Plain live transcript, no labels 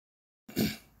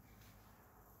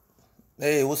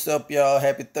Hey, what's up, y'all?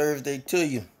 Happy Thursday to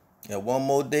you. Got one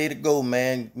more day to go,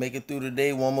 man. Make it through the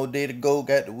day. One more day to go.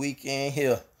 Got the weekend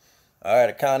here. All right,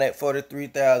 account at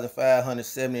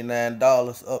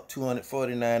 $43,579, up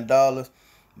 $249.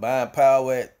 Buying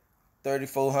power at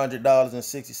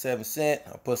 $3,400.67.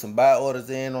 I put some buy orders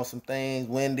in on some things,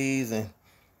 Wendy's, and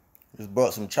just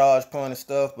brought some charge point and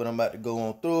stuff, but I'm about to go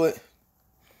on through it.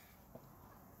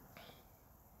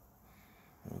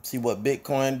 See what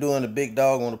Bitcoin doing. The big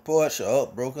dog on the porch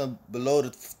up, broken below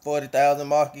the 40,000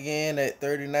 mark again at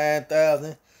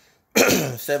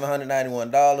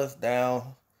 $39,791,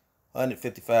 down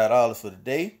 $155 for the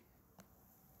day.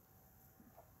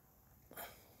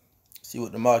 See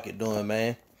what the market doing,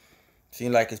 man.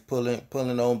 Seems like it's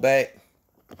pulling on back.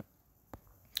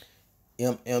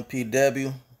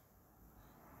 MPW.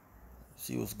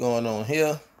 See what's going on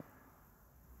here.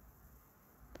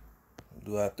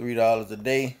 Do our $3 a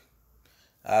day.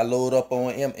 I load up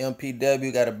on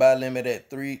MPW. Got a buy limit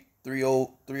at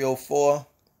 304.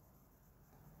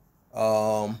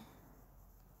 All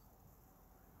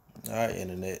right,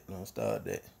 internet. Don't start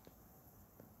that.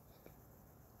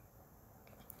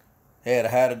 Had a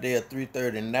high today of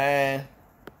 339.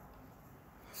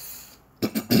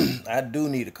 I do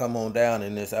need to come on down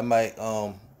in this. I might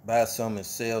buy some and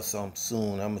sell some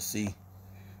soon. I'ma see.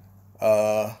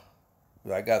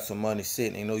 I got some money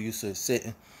sitting. Ain't no use of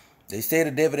sitting. They say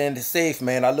the dividend is safe,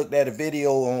 man. I looked at a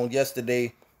video on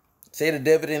yesterday. Say the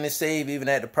dividend is safe even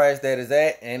at the price that it's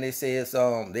at, and they say it's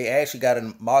they actually got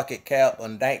a market cap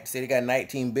on say they got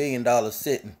 $19 billion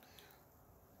sitting.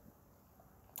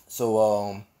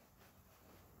 So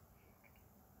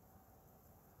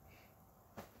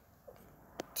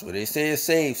so they say it's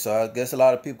safe. So I guess a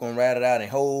lot of people gonna ride it out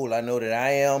and hold. I know that I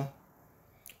am.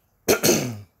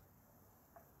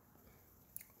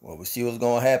 Well, we'll see what's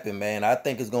gonna happen, man. I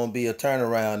think it's gonna be a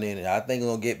turnaround in it. I think it's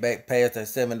gonna get back past that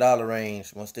 $7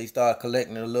 range once they start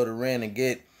collecting a little rent and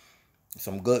get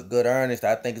some good earnings.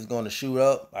 I think it's gonna shoot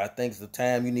up. I think it's the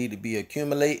time you need to be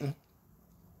accumulating.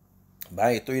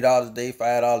 Buy your $3 a day,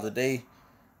 $5 a day,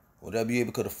 whatever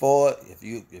you could afford. If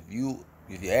your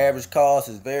average cost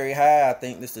is very high, I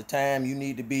think this is the time you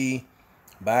need to be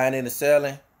buying and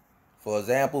selling. For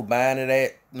example, buying it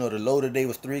at, the low today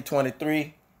was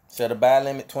 323. Set a buy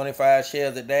limit 25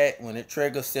 shares at that. When it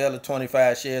triggers, sell the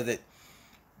 25 shares at,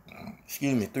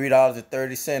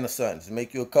 $3.30 or something. Just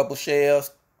make you a couple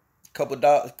shares,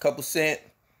 couple cent,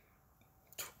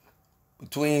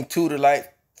 between 2 to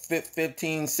like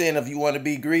 15 cent if you want to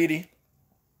be greedy.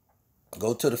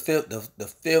 Go to the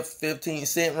fifth 15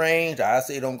 cent range. I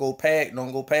say don't go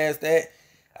past that.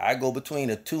 I go between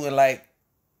the 2 and like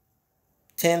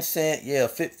 10 cent,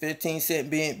 15 cent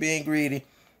being greedy.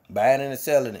 Buying and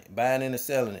selling it, buying and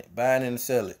selling it, buying and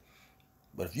selling it.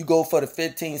 But if you go for the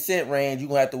 15 cent range, you're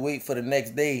gonna have to wait for the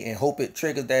next day and hope it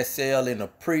triggers that sale in the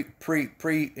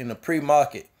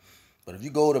pre-market. But if you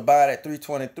go to buy it at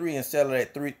 323 and sell it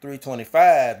at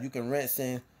 325, you can rinse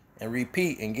in and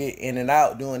repeat and get in and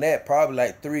out doing that probably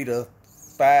like 3 to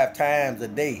 5 times a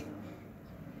day.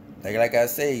 Like I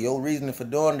say, your reason for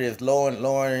doing it is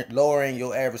lowering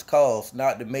your average cost,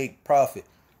 not to make profit.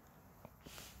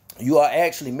 You are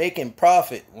actually making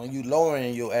profit when you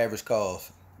lowering your average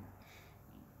cost.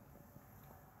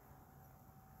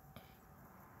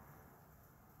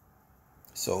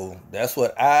 So that's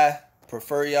what I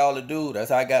prefer y'all to do. That's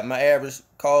how I got my average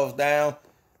cost down.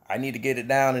 I need to get it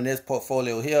down in this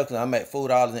portfolio here because I'm at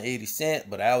 $4.80,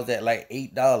 but I was at like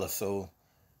 $8. So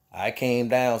I came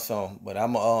down some. But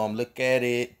I'm gonna look at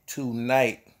it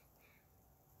tonight.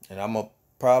 And I'm gonna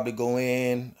probably go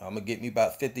in. I'm gonna get me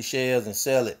about 50 shares and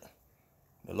sell it.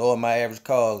 The lower my average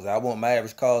cost. I want my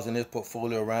average cost in this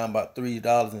portfolio around about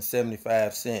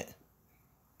 $3.75.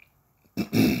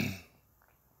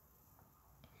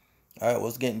 All right,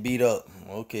 what's getting beat up?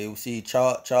 Okay, we see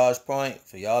charge point.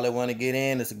 For y'all that want to get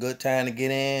in, it's a good time to get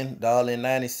in.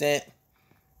 $1.90.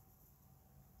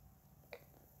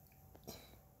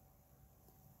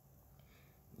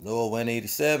 Lower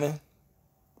 187.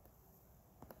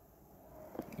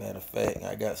 Matter of fact,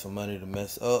 I got some money to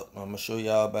mess up. I'm going to show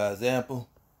y'all by example.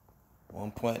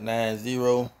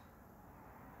 1.90.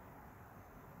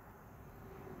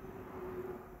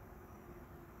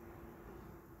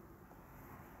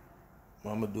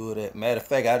 I'm going to do it at, matter of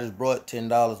fact, I just brought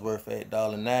 $10 worth at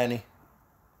 $1.90.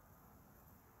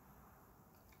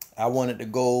 I wanted to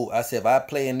go, I said if I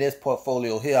play in this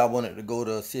portfolio here, I wanted to go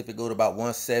to, see if it go to about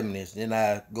 170. Then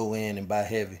I go in and buy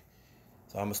heavy.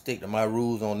 So I'm going to stick to my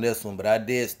rules on this one. But I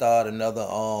did start another,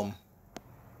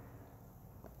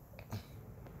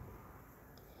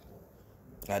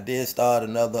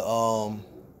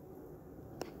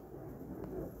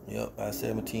 Yep, buy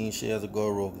 17 shares of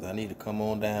GORO because I need to come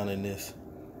on down in this.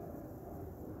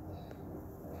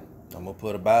 I'm gonna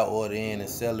put a buy order in and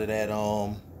sell it at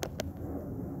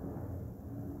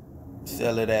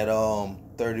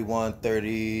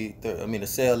 31.30. I mean the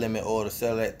sell limit order,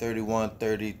 sell it at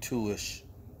 31.32ish.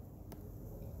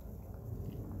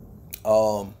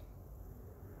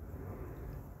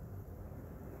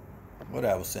 What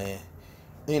I was saying.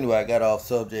 Anyway, I got off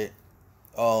subject.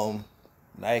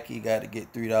 Nike got to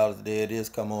get $3. There it is.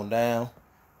 Come on down.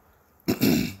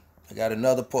 I got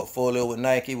another portfolio with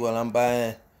Nike. Well, I'm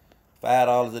buying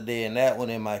 $5 a day in that one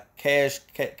in my cash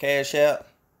app.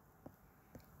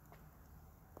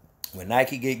 When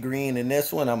Nike get green in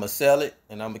this one, I'm gonna sell it,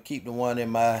 and I'm gonna keep the one in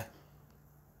my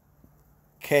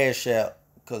cash app.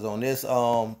 Cause on this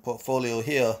portfolio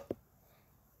here,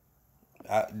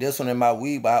 this one in my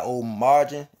Weeb, I owe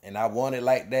margin, and I want it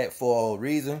like that for a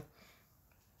reason.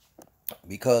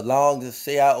 Because long as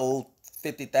say I owe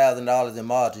 $50,000 in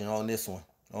margin on this one,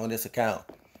 on this account,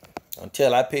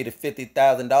 until I pay the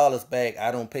 $50,000 back, I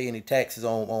don't pay any taxes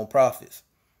on profits.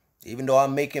 Even though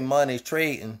I'm making money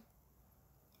trading,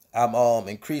 I'm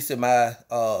increasing my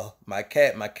my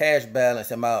cash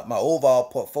balance and my overall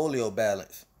portfolio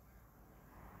balance.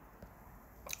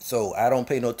 So I don't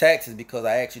pay no taxes because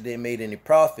I actually didn't make any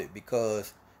profit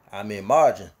because I'm in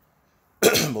margin.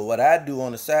 But what I do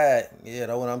on the side, yeah,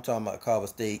 that's what I'm talking about, Carver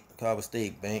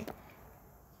State Bank.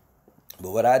 But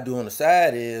what I do on the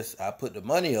side is I put the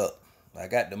money up. I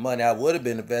got the money I would have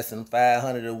been investing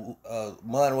 $500 a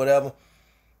month or whatever.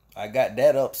 I got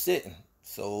that up sitting.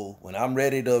 So when I'm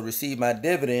ready to receive my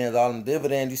dividends, all them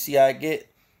dividends you see I get,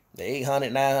 the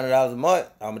 $800, $900 a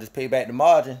month, I'm going to just pay back the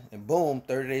margin. And boom,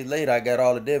 30 days later, I got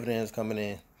all the dividends coming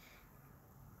in.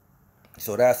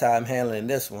 So that's how I'm handling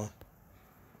this one.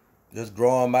 Just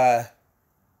growing my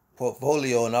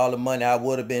portfolio and all the money I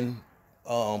would have been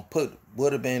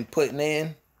putting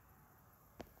in.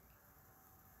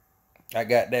 I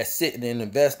got that sitting and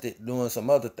invested doing some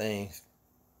other things.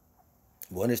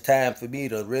 When it's time for me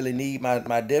to really need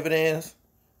my dividends,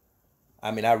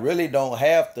 I mean, I really don't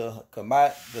have to,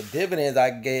 cause the dividends I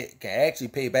get can actually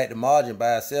pay back the margin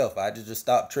by itself. I just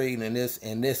stop trading in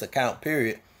this account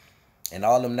period, and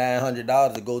all them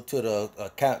 $900 will go to the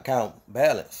account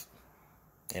balance.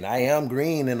 And I am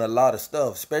green in a lot of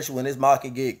stuff, especially when this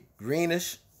market get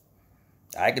greenish.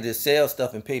 I could just sell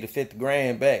stuff and pay the 50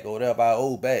 grand back or whatever I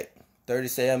owe back.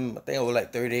 37, I think it was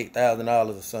like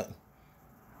 $38,000 or something.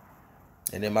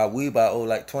 And then my Weeb, I owe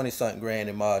like 20-something grand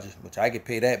in margin, which I could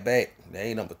pay that back. That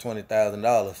ain't up to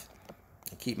 $20,000.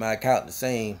 And keep my account the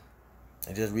same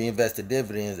and just reinvest the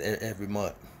dividends every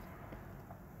month.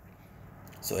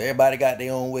 So everybody got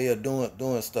their own way of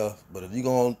doing stuff. But if you're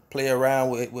going to play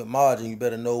around with margin, you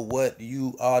better know what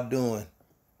you are doing.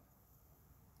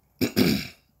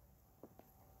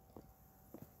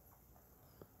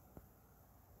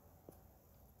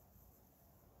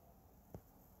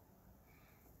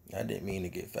 I didn't mean to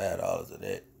get $5 of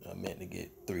that. I meant to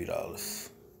get $3.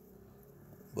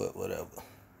 But whatever.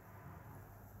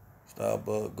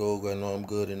 Starbucks, Gold, I know I'm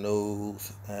good in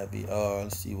those. IVR,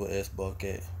 let's see what S-Buck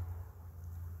at.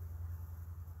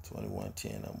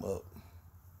 2110, I'm up.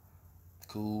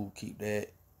 Cool, keep that.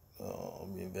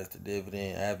 Invest the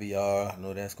dividend. IVR, I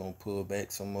know that's going to pull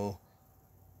back some more.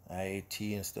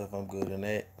 IAT and stuff, I'm good in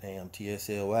that. Damn,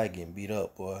 TSLY getting beat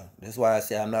up, boy. That's why I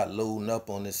say I'm not loading up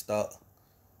on this stock.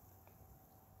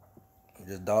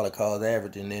 Just dollar cost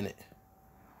averaging in it.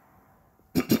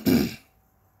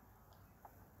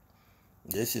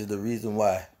 This is the reason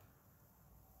why.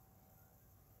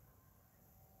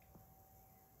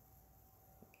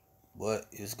 But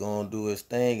it's going to do its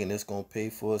thing and it's going to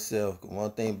pay for itself. One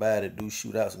thing about it, do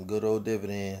shoot out some good old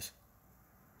dividends.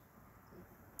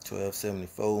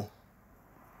 1274.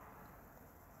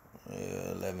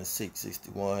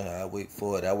 11,661. I wait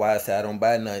for it. That's why I say I don't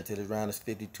buy nothing till it's around this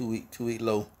 52-week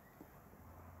low.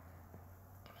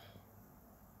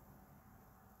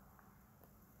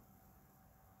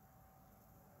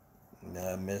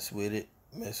 Now mess with it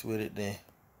then.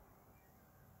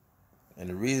 And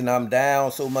the reason I'm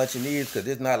down so much in these because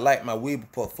it's not like my Weber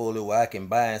portfolio where I can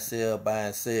buy and sell.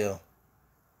 So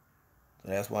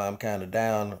that's why I'm kind of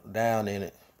down in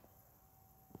it.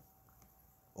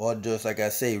 Or just like I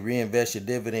say, reinvest your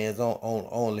dividends on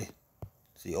only.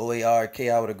 See, OARK,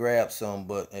 I would have grabbed some,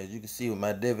 but as you can see with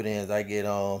my dividends, I get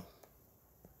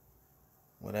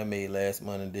what I made last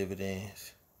month in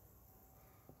dividends.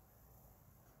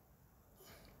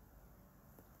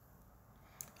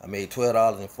 I made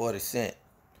 $12.40.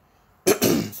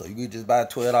 So you could just buy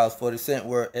 $12.40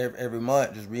 worth every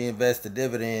month. Just reinvest the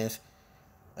dividends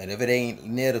And if it ain't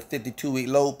near the 52-week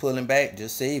low pulling back,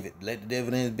 just save it. Let the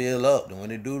dividends build up. Then when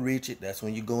they do reach it, that's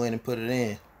when you go in and put it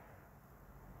in.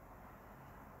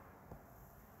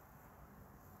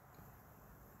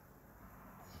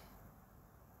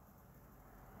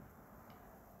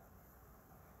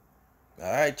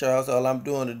 All right, Charles. All I'm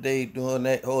doing today, doing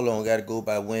that. Hold on, got to go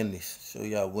by Wendy's. Show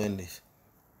y'all Wendy's.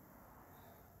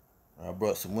 I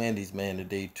brought some Wendy's, man,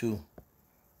 today too.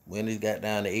 Wendy's got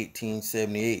down to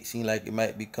 1878. Seems like it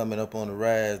might be coming up on the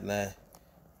rise now.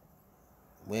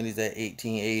 Wendy's at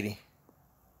 1880.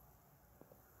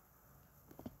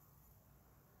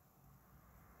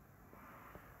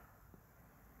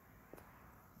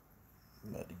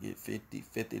 I'm about to get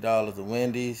 $50 of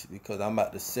Wendy's because I'm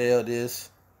about to sell this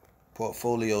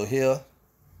portfolio here.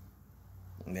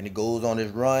 And then it goes on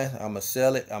this run. I'm going to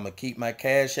sell it. I'm going to keep my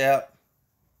Cash App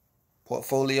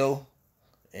portfolio.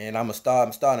 And I'm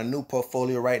starting a new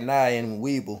portfolio right now in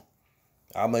Webull.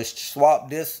 I'm going to swap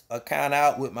this account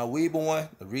out with my Webull one.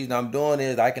 The reason I'm doing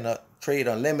is I can trade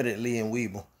unlimitedly in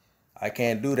Webull. I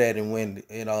can't do that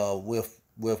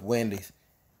with Wendy's.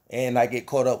 And I get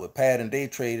caught up with pattern day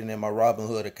trading in my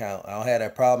Robinhood account. I don't have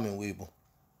that problem in Webull.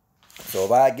 So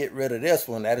if I get rid of this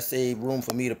one, that'll save room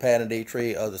for me to pattern day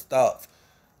trade other stocks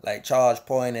like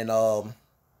ChargePoint and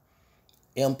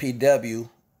MPW,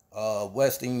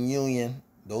 Western Union.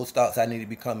 Those stocks I need to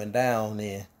be coming down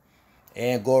in.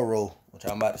 And Goro, which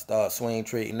I'm about to start swing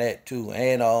trading that too.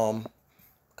 And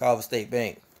Carver State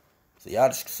Bank. So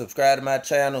y'all subscribe to my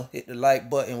channel, hit the like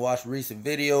button, watch recent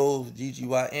videos,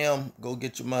 GGYM, go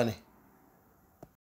get your money.